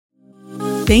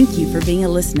Thank you for being a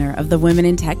listener of the Women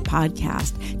in Tech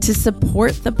podcast. To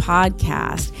support the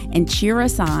podcast and cheer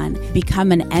us on,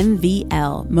 become an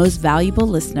MVL, Most Valuable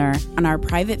Listener, on our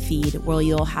private feed where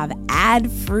you'll have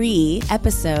ad-free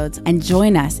episodes and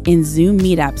join us in Zoom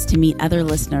meetups to meet other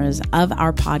listeners of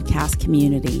our podcast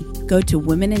community. Go to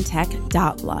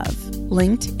womenintech.love,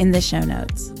 linked in the show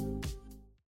notes.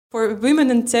 For women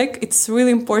in tech, it's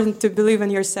really important to believe in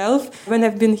yourself. When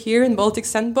I've been here in Baltic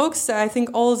Sandbox, I think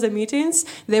all the meetings,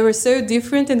 they were so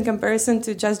different in comparison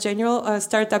to just general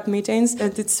startup meetings.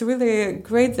 And it's really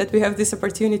great that we have this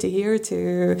opportunity here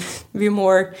to be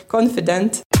more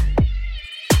confident.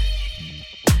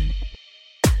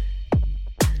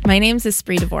 My name's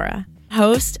Espree Devora,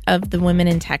 host of the Women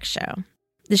in Tech Show.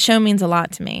 The show means a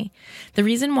lot to me. The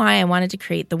reason why I wanted to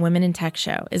create the Women in Tech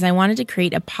Show is I wanted to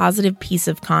create a positive piece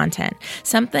of content,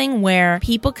 something where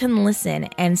people can listen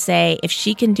and say, if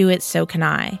she can do it, so can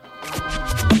I.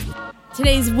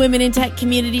 Today's Women in Tech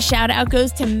community shout out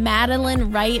goes to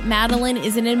Madeline Wright. Madeline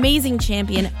is an amazing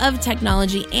champion of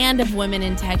technology and of women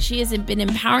in tech. She has been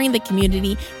empowering the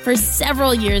community for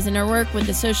several years in her work with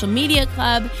the Social Media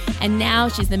Club, and now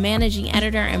she's the managing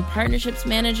editor and partnerships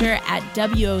manager at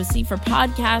WOC for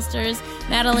podcasters.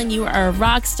 Madeline, you are a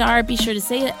rock star. Be sure to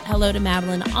say hello to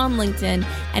Madeline on LinkedIn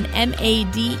at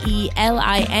Madeline,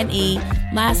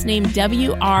 last name Wright.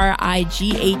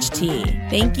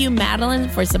 Thank you, Madeline,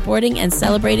 for supporting and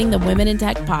celebrating the Women in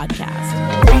Tech podcast.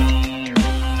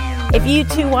 If you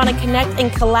too want to connect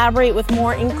and collaborate with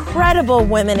more incredible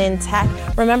women in tech,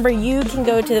 remember you can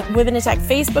go to the Women in Tech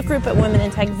Facebook group at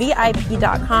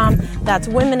womenintechvip.com. That's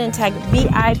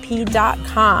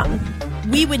womenintechvip.com.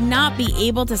 We would not be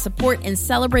able to support and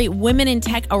celebrate women in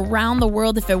tech around the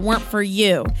world if it weren't for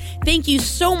you. Thank you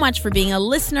so much for being a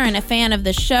listener and a fan of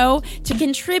the show. To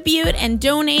contribute and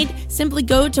donate, simply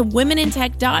go to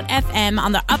womenintech.fm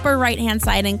on the upper right-hand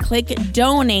side and click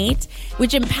Donate,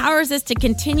 which empowers us to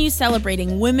continue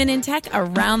celebrating women in tech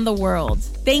around the world.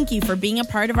 Thank you for being a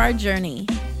part of our journey.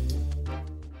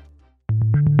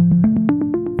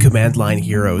 Command Line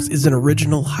Heroes is an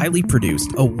original, highly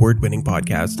produced, award-winning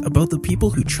podcast about the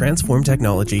people who transform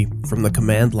technology from the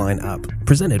command line up,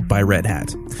 presented by Red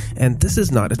Hat. And this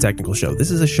is not a technical show.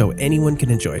 This is a show anyone can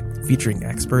enjoy, featuring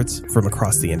experts from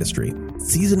across the industry.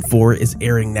 Season 4 is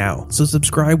airing now, so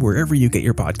subscribe wherever you get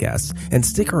your podcasts, and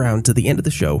stick around to the end of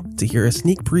the show to hear a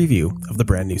sneak preview of the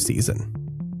brand new season.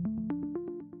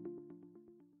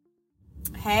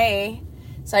 Hey.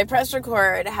 So I pressed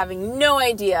record having no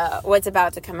idea what's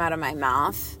about to come out of my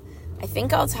mouth. I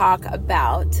think I'll talk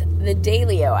about the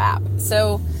Daylio app.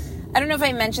 So I don't know if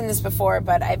I mentioned this before,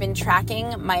 but I've been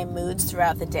tracking my moods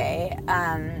throughout the day.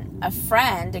 A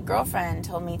girlfriend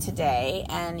told me today,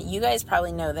 and you guys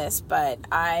probably know this, but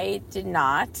I did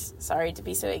not, sorry to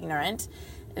be so ignorant,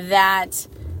 that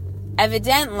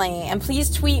evidently, and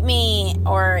please tweet me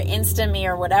or Insta me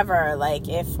or whatever, like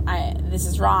if this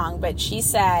is wrong, but she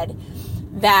said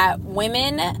that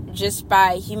women, just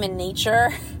by human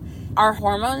nature, our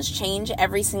hormones change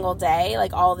every single day,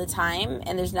 like all the time,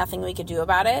 and there's nothing we could do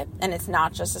about it, and it's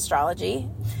not just astrology.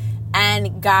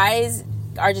 And guys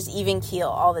are just even keel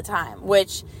all the time,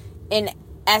 which in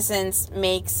essence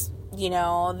makes,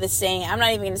 the saying, I'm not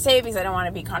even going to say it because I don't want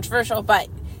to be controversial, but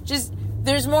just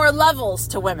there's more levels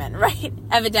to women, right?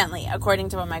 Evidently, according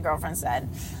to what my girlfriend said.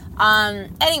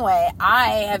 Anyway,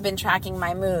 I have been tracking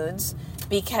my moods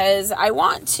because I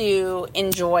want to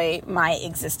enjoy my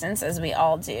existence, as we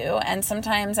all do. And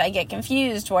sometimes I get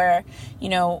confused where,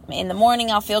 in the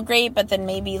morning I'll feel great, but then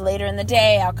maybe later in the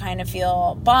day I'll kind of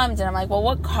feel bummed. And I'm like, well,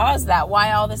 what caused that?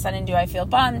 Why all of a sudden do I feel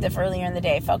bummed if earlier in the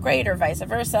day I felt great, or vice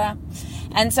versa?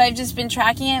 And so I've just been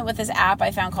tracking it with this app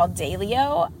I found called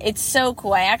Daylio. It's so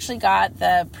cool. I actually got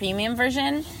the premium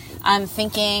version. I'm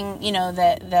thinking,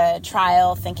 the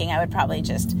trial, thinking I would probably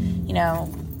just,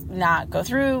 not go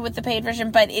through with the paid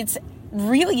version, but it's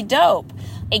really dope.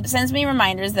 It sends me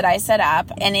reminders that I set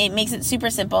up, and it makes it super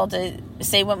simple to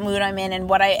say what mood I'm in and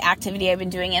what activity I've been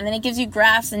doing. And then it gives you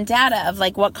graphs and data of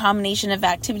like what combination of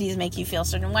activities make you feel a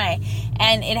certain way.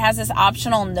 And it has this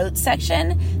optional notes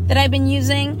section that I've been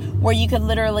using where you could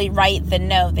literally write the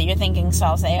note that you're thinking. So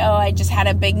I'll say, oh, I just had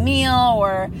a big meal,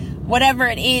 or whatever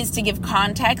it is to give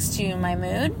context to my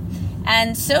mood.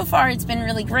 And so far, it's been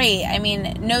really great. I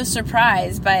mean, no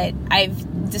surprise, but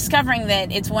I'm discovering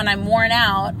that it's when I'm worn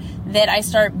out that I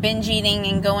start binge eating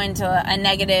and go into a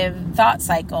negative thought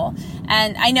cycle.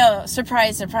 And I know,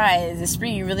 surprise, surprise,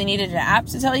 Espree, you really needed an app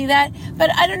to tell you that. But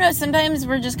I don't know, sometimes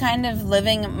we're just kind of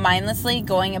living mindlessly,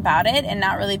 going about it, and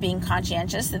not really being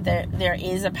conscientious that there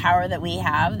is a power that we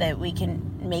have, that we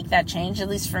can make that change, at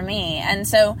least for me. And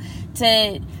so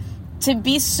to to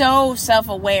be so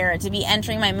self-aware, to be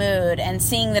entering my mood and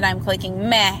seeing that I'm clicking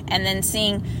meh, and then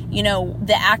seeing,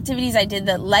 the activities I did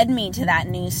that led me to that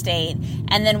new state,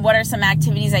 and then what are some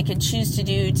activities I could choose to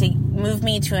do to move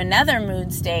me to another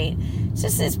mood state.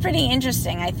 It's pretty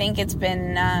interesting. I think it's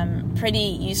been pretty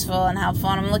useful and helpful,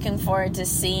 and I'm looking forward to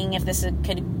seeing if this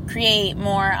could create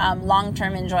more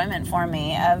long-term enjoyment for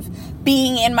me of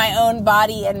being in my own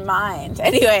body and mind.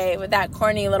 Anyway, with that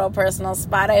corny little personal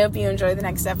spot, I hope you enjoy the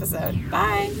next episode.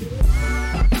 Bye.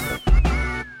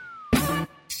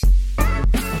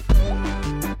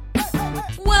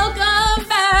 Welcome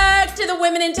back to the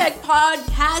Women in Tech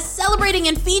podcast, celebrating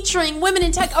and featuring women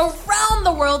in tech around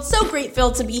the world. So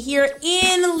grateful to be here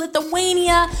in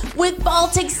Lithuania with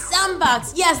Baltic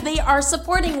Sandbox. Yes, they are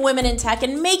supporting women in tech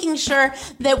and making sure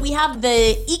that we have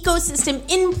the ecosystem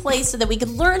in place so that we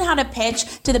can learn how to pitch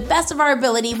to the best of our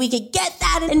ability. We could get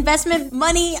that investment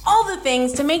money, all the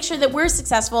things to make sure that we're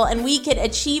successful and we could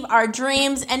achieve our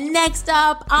dreams. And next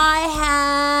up, I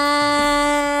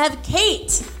have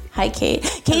Kate. Hi, Kate.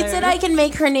 Kate said I can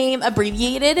make her name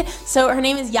abbreviated. So her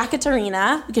name is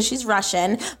Yekaterina because she's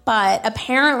Russian, but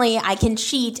apparently I can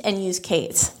cheat and use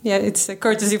Kate. Yeah, it's a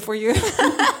courtesy for you.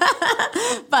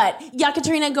 But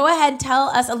Yekaterina, go ahead, tell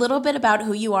us a little bit about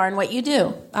who you are and what you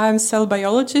do. I'm a cell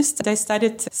biologist. I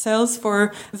studied cells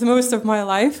for the most of my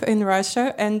life in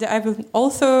Russia, and I've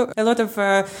also a lot of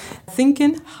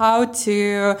thinking how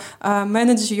to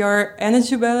manage your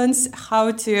energy balance,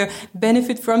 how to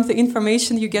benefit from the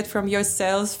information you get from your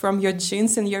cells, from your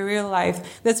genes in your real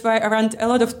life. That's why I run a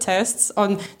lot of tests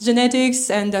on genetics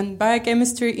and on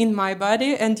biochemistry in my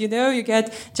body, and you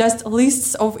get just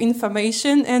lists of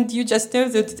information, and you just know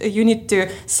that you need to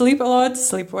sleep a lot,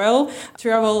 sleep well,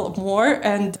 travel more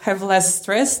and have less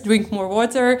stress, drink more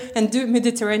water, and do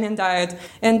Mediterranean diet.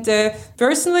 And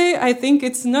personally, I think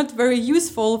it's not very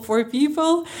useful for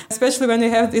people, especially when we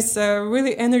have this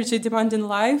really energy demanding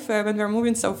life, when we're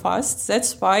moving so fast.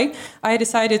 That's why I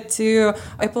decided to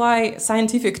apply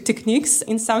scientific techniques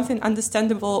in something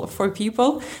understandable for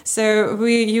people. So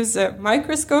we use a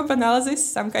microscope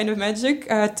analysis, some kind of magic,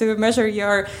 to measure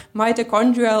your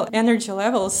mitochondrial energy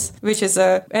levels, which is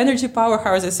energy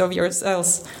powerhouses of your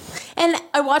cells. And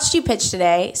I watched you pitch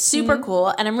today. Super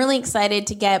cool. And I'm really excited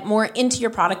to get more into your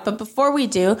product. But before we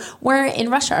do, where in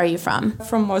Russia are you from?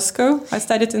 From Moscow. I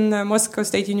studied in Moscow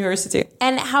State University.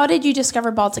 And how did you discover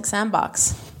Baltic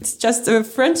Sandbox? It's just a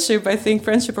friendship, I think,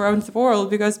 friendship around the world,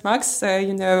 because Max,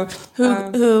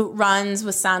 who runs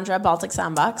with Sandra Baltic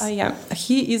Sandbox. Yeah,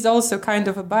 he is also kind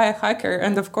of a biohacker.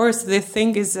 And of course, this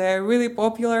thing is really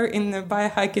popular in the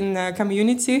biohacking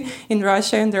community in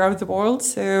Russia and around the world.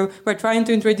 So we're trying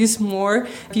to introduce more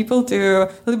people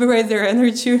to liberate their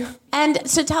energy. And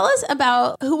so tell us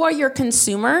about who are your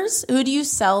consumers? Who do you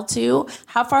sell to?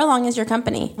 How far along is your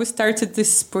company? We started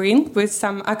this spring with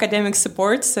some academic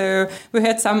support. So we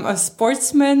had some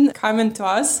sportsmen coming to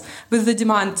us with the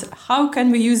demand, how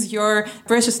can we use your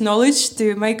precious knowledge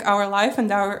to make our life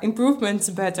and our improvements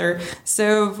better?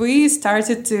 So we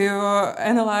started to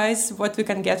analyze what we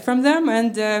can get from them.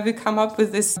 And we come up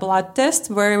with this blood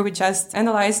test where we just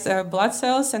analyzed blood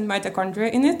cells and mitochondria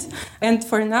in it. And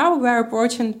for now, we're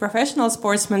approaching professional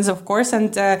sportsmen, of course,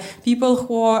 and people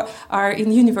who are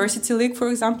in university league, for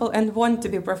example, and want to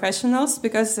be professionals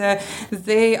because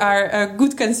they are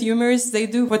good consumers. They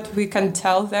do what we can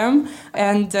tell them,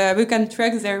 and we can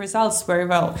track their results very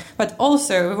well. But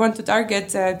also, we want to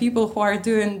target people who are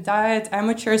doing diet,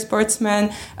 amateur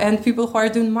sportsmen, and people who are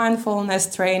doing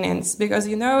mindfulness trainings. Because,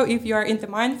 if you are into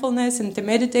mindfulness, into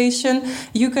meditation,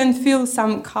 you can feel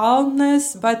some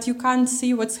calmness, but you can't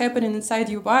see what's happening inside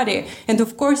your body. And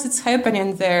of course, it's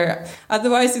happening there.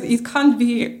 Otherwise, it can't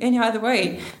be any other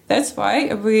way. That's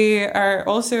why we are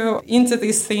also into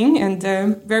this thing, and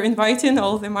we're inviting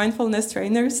all the mindfulness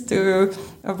trainers to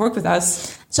work with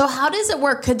us. So how does it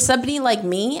work? Could somebody like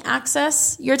me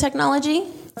access your technology?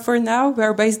 For now,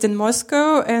 we're based in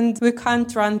Moscow, and we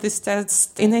can't run this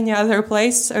test in any other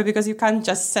place because you can't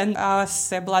just send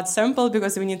us a blood sample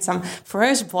because we need some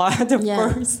fresh blood, of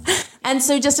course. And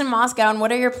so just in Moscow, and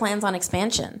what are your plans on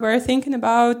expansion? We're thinking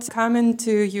about coming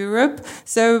to Europe.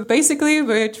 So basically,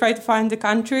 we try to find a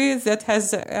country that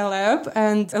has a lab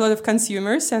and a lot of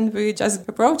consumers, and we just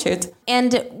approach it.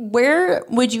 And where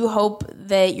would you hope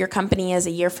that your company is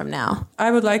a year from now?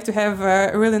 I would like to have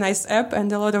a really nice app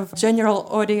and a lot of general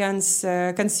audience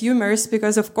consumers,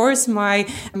 because of course my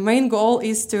main goal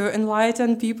is to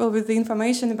enlighten people with the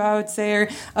information about their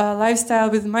lifestyle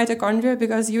with mitochondria,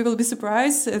 because you will be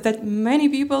surprised that many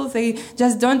people, they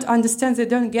just don't understand, they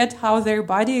don't get how their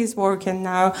body is working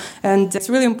now. And it's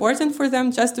really important for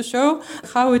them just to show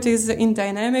how it is in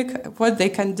dynamic, what they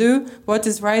can do, what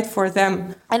is right for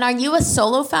them. And are you a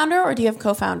solo founder or do you have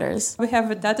co-founders? We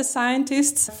have a data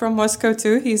scientist from Moscow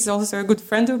too. He's also a good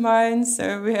friend of mine,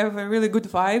 so we have really good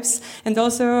vibes. And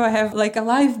also I have like a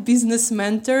live business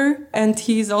mentor, and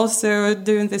he's also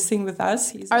doing this thing with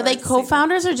us. Are they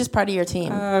co-founders or just part of your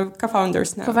team?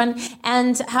 Co-founders now.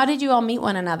 And how did you all meet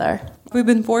one another? We've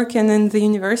been working in the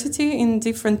university in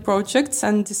different projects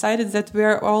and decided that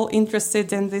we're all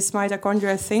interested in this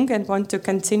mitochondria thing and want to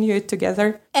continue it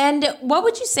together. And what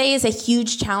would you say is a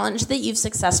huge challenge that you've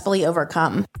successfully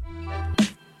overcome?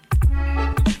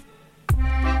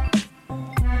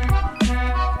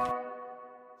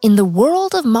 In the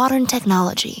world of modern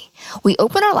technology, we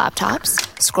open our laptops,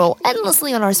 scroll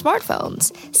endlessly on our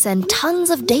smartphones, send tons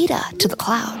of data to the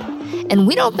cloud, and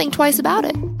we don't think twice about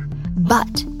it.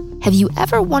 But have you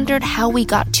ever wondered how we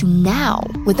got to now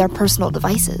with our personal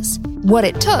devices? What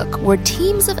it took were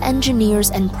teams of engineers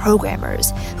and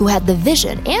programmers who had the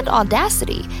vision and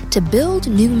audacity to build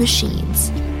new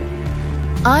machines.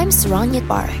 I'm Saranyat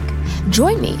Barak.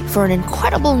 Join me for an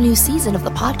incredible new season of the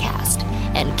podcast,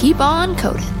 and keep on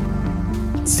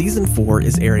coding. Season 4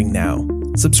 is airing now.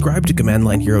 Subscribe to Command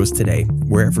Line Heroes today,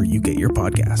 wherever you get your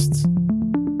podcasts.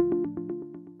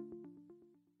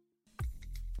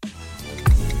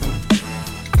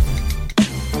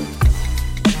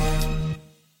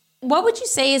 What would you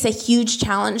say is a huge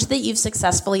challenge that you've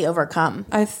successfully overcome?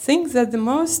 I think that the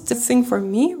most thing for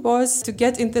me was to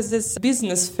get into this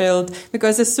business field,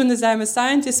 because as soon as I'm a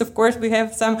scientist, of course, we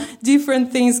have some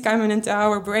different things coming into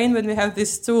our brain when we have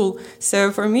this tool.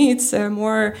 So for me, it's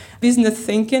more business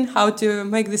thinking, how to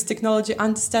make this technology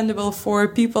understandable for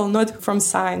people not from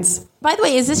science. By the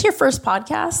way, is this your first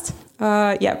podcast?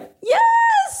 Yeah.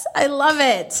 Yes! I love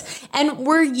it. And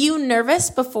were you nervous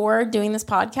before doing this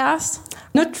podcast?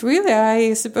 Not really.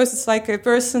 I suppose it's like a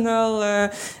personal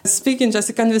speaking, just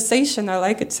a conversation. I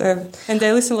like it. And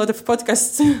I listen a lot of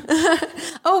podcasts.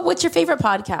 Oh, what's your favorite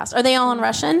podcast? Are they all in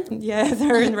Russian? Yeah,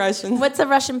 they're in Russian. What's a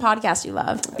Russian podcast you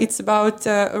love? It's about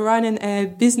running a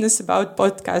business about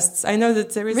podcasts. I know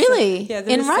that there is... Really?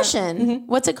 In Russian?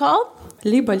 What's it called?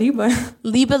 Liba.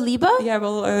 Liba? Yeah,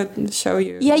 we'll show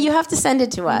you. Yeah, you have to send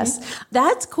it to us.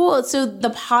 That's cool. So the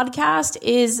podcast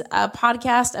is a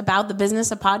podcast about the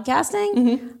business of podcasting?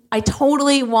 I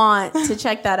totally want to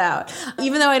check that out.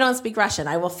 Even though I don't speak Russian,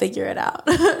 I will figure it out.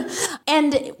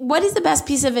 And what is the best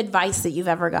piece of advice that you've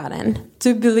ever gotten?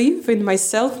 To believe in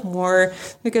myself more,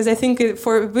 because I think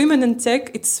for women in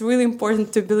tech, it's really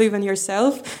important to believe in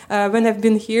yourself. When I've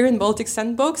been here in Baltic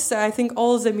Sandbox, I think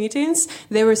all the meetings,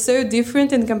 they were so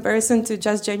different in comparison to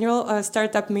just general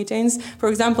startup meetings. For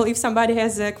example, if somebody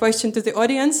has a question to the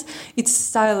audience, it's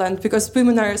silent, because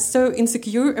women are so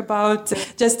insecure about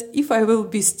just if I will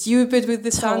be stupid with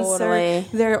this answer.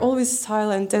 They're always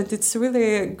silent, and it's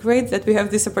really great that we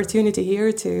have this opportunity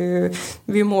here to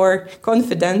be more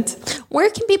confident.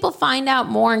 Where can people find out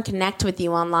more and connect with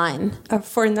you online?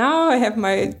 For now, I have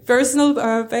my personal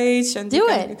page. And do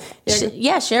it.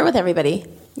 Share with everybody.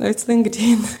 No, it's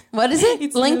LinkedIn. What is it?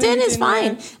 It's LinkedIn is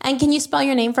fine. Yeah. And can you spell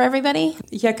your name for everybody?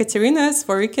 Yekaterina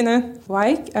Svorikina,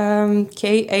 Katerina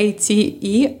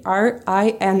Zvorikina.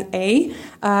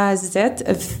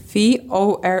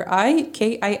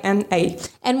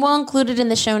 And we'll include it in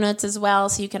the show notes as well,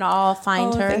 so you can all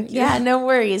find her. Thank you. Yeah, no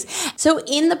worries. So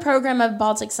in the program of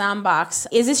Baltic Sandbox,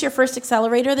 is this your first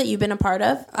accelerator that you've been a part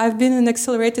of? I've been in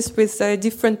accelerators with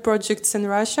different projects in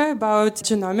Russia about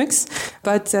genomics,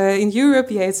 but in Europe,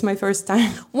 it's my first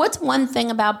time. What's one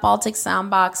thing about Baltic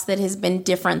Sandbox that has been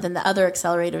different than the other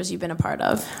accelerators you've been a part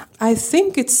of? I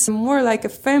think it's more like a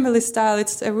family style.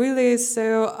 It's really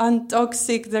so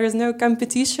untoxic. There is no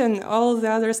competition. All the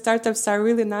other startups are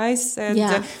really nice,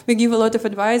 and we give a lot of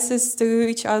advices to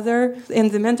each other,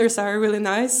 and the mentors are really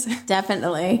nice.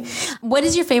 Definitely. What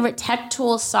is your favorite tech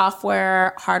tool,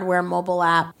 software, hardware, mobile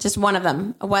app? Just one of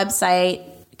them. A website.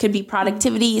 Could be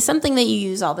productivity, something that you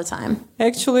use all the time.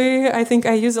 Actually, I think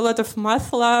I use a lot of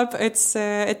MathLab. It's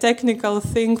a technical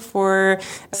thing for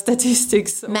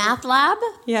statistics. MathLab?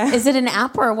 Yeah. Is it an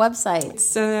app or a website?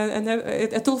 It's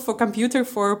a tool for computer,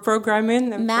 for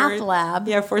programming.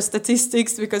 MathLab? For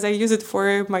statistics, because I use it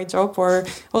for my job. Or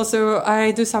also, I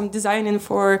do some designing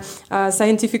for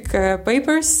scientific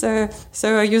papers.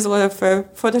 So I use a lot of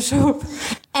Photoshop.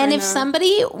 And if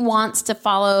somebody wants to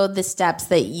follow the steps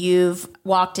that you've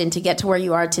walked in to get to where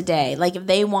you are today, like if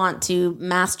they want to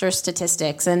master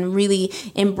statistics and really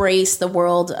embrace the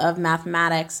world of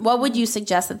mathematics, what would you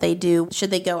suggest that they do?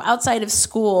 Should they go outside of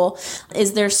school?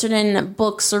 Is there certain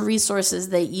books or resources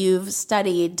that you've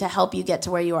studied to help you get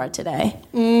to where you are today?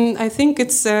 I think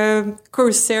it's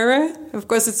Coursera. Of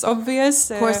course, it's obvious.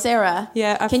 Coursera.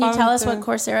 Yeah. Can you tell us what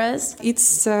Coursera is?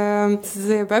 It's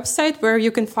the website where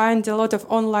you can find a lot of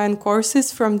online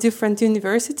courses from different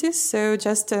universities. So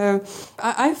just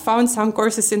I found some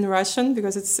courses in Russian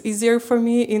because it's easier for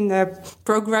me in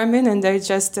programming, and I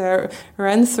just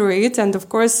ran through it. And of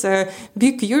course,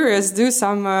 be curious, do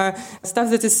some stuff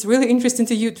that is really interesting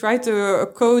to you. Try to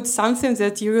code something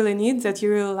that you really need, that you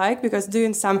really like, because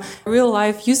doing some real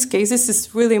life use cases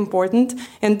is really important.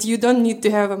 And you don't need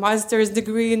to have a master's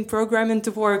degree in programming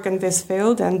to work in this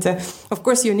field. And of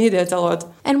course, you need it a lot.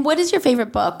 And what is your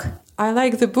favorite book? I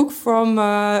like the book from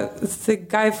the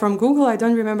guy from Google. I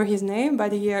don't remember his name,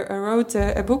 but he wrote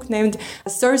a book named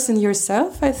Sourcing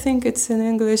Yourself. I think it's in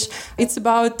English. It's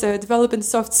about developing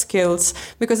soft skills.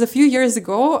 Because a few years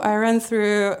ago, I ran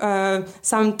through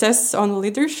some tests on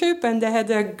leadership, and I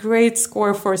had a great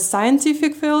score for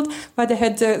scientific field, but I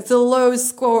had the lowest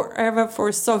score ever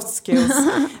for soft skills.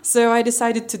 So I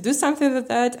decided to do something with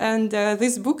that. And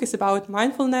this book is about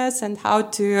mindfulness and how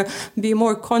to be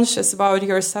more conscious about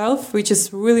yourself, which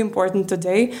is really important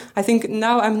today. I think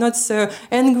now I'm not so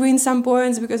angry in some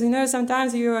points because,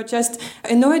 sometimes you are just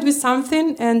annoyed with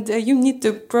something and you need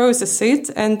to process it,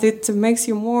 and it makes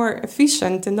you more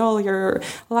efficient in all your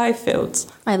life fields.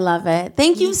 I love it.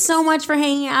 Thank you so much for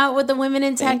hanging out with the Women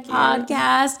in Tech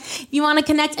podcast. If you want to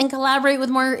connect and collaborate with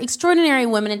more extraordinary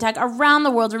women in tech around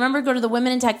the world, remember, go to the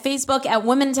Women in Tech Facebook at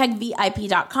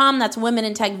womenintechvip.com. That's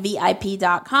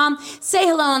womenintechvip.com. Say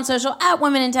hello on social at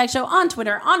Women in Tech Show, on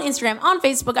Twitter, on Instagram, on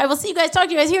Facebook. I will see you guys, talk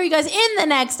to you guys, hear you guys in the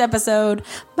next episode.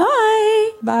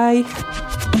 Bye. Bye.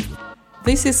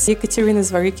 This is Ekaterina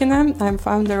Zvorikina. I'm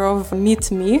founder of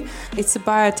Meet Me. It's a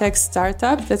biotech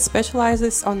startup that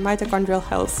specializes on mitochondrial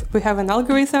health. We have an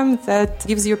algorithm that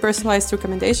gives you personalized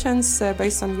recommendations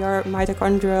based on your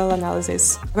mitochondrial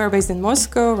analysis. We're based in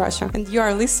Moscow, Russia, and you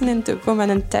are listening to Women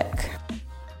in Tech.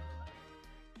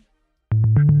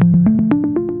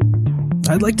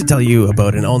 I'd like to tell you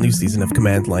about an all-new season of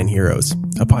Command Line Heroes,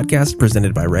 a podcast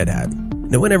presented by Red Hat.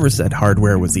 No one ever said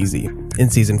hardware was easy. In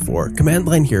Season 4, Command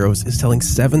Line Heroes is telling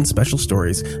 7 special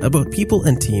stories about people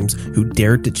and teams who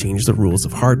dared to change the rules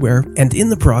of hardware, and in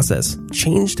the process,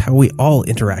 changed how we all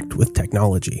interact with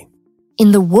technology.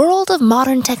 In the world of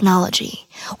modern technology,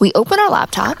 we open our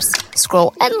laptops,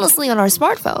 scroll endlessly on our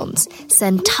smartphones,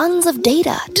 send tons of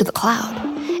data to the cloud,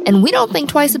 and we don't think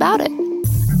twice about it.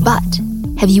 But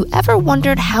have you ever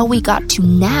wondered how we got to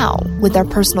now with our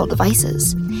personal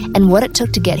devices and what it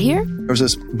took to get here? There was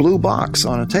this blue box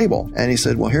on a table, and he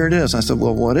said, well, here it is. I said,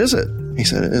 well, what is it? He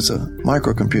said, it's a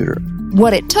microcomputer.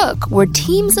 What it took were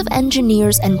teams of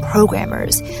engineers and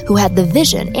programmers who had the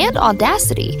vision and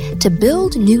audacity to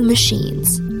build new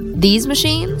machines. These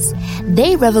machines,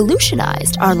 they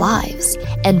revolutionized our lives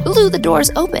and blew the doors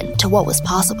open to what was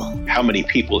possible. How many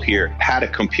people here had a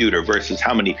computer versus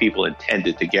how many people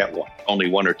intended to get one? Only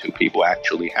 1 or 2 people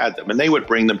actually had them. And they would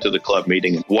bring them to the club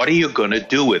meeting. What are you going to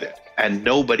do with it? And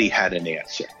nobody had an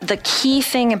answer. The key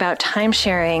thing about time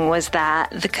sharing was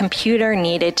that the computer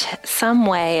needed some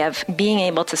way of being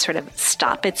able to sort of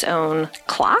stop its own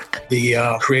clock. The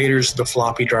creators of the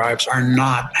floppy drives are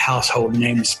not household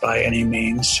names by any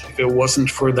means. If it wasn't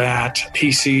for that,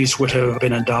 PCs would have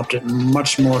been adopted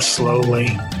much more slowly.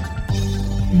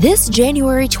 This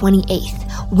January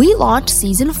 28th, we launched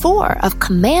Season 4 of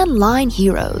Command Line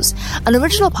Heroes, an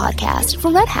original podcast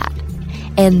from Red Hat.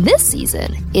 And this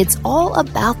season, it's all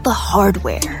about the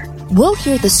hardware. We'll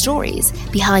hear the stories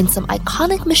behind some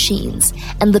iconic machines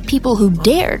and the people who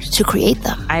dared to create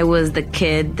them. I was the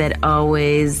kid that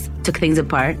always took things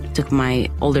apart, took my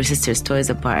older sister's toys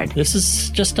apart. This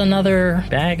is just another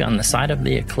bag on the side of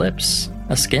the Eclipse,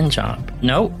 a skin job.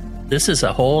 Nope, this is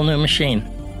a whole new machine.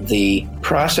 The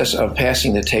process of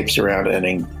passing the tapes around and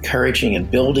encouraging and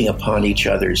building upon each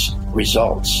other's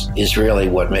results is really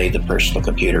what made the personal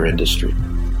computer industry.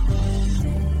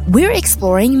 We're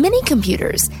exploring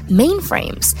mini-computers,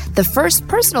 mainframes, the first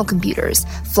personal computers,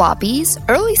 floppies,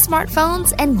 early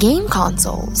smartphones, and game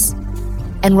consoles.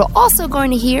 And we're also going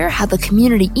to hear how the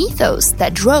community ethos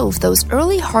that drove those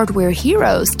early hardware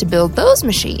heroes to build those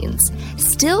machines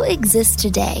still exists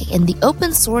today in the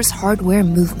open source hardware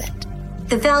movement.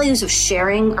 The values of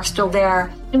sharing are still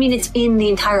there. I mean, it's in the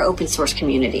entire open source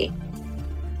community.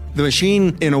 The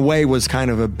machine, in a way, was kind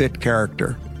of a bit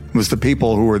character. It was the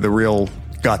people who were the real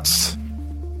guts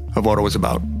of what it was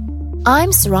about.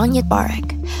 I'm Saranyat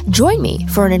Barak. Join me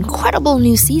for an incredible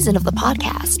new season of the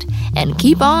podcast and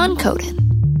keep on coding.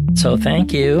 So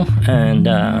thank you, and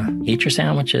eat your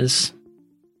sandwiches.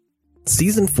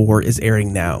 Season 4 is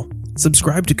airing now.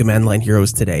 Subscribe to Command Line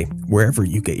Heroes today, wherever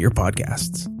you get your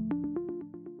podcasts.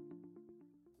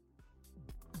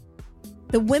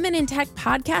 The Women in Tech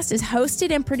podcast is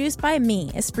hosted and produced by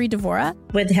me, Esprit Devora,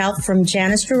 with help from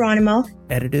Janice Geronimo.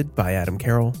 Edited by Adam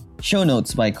Carroll. Show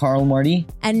notes by Carl Marty.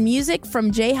 And music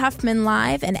from Jay Huffman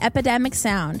Live and Epidemic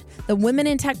Sound. The Women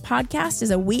in Tech podcast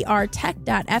is a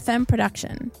wearetech.fm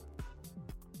production.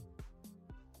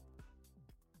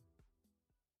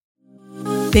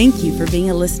 Thank you for being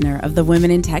a listener of the Women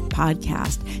in Tech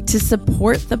podcast. To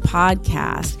support the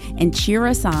podcast and cheer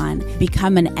us on,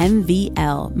 become an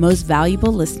MVL, Most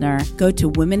Valuable Listener, go to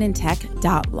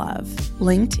womenintech.love,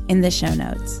 linked in the show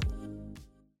notes.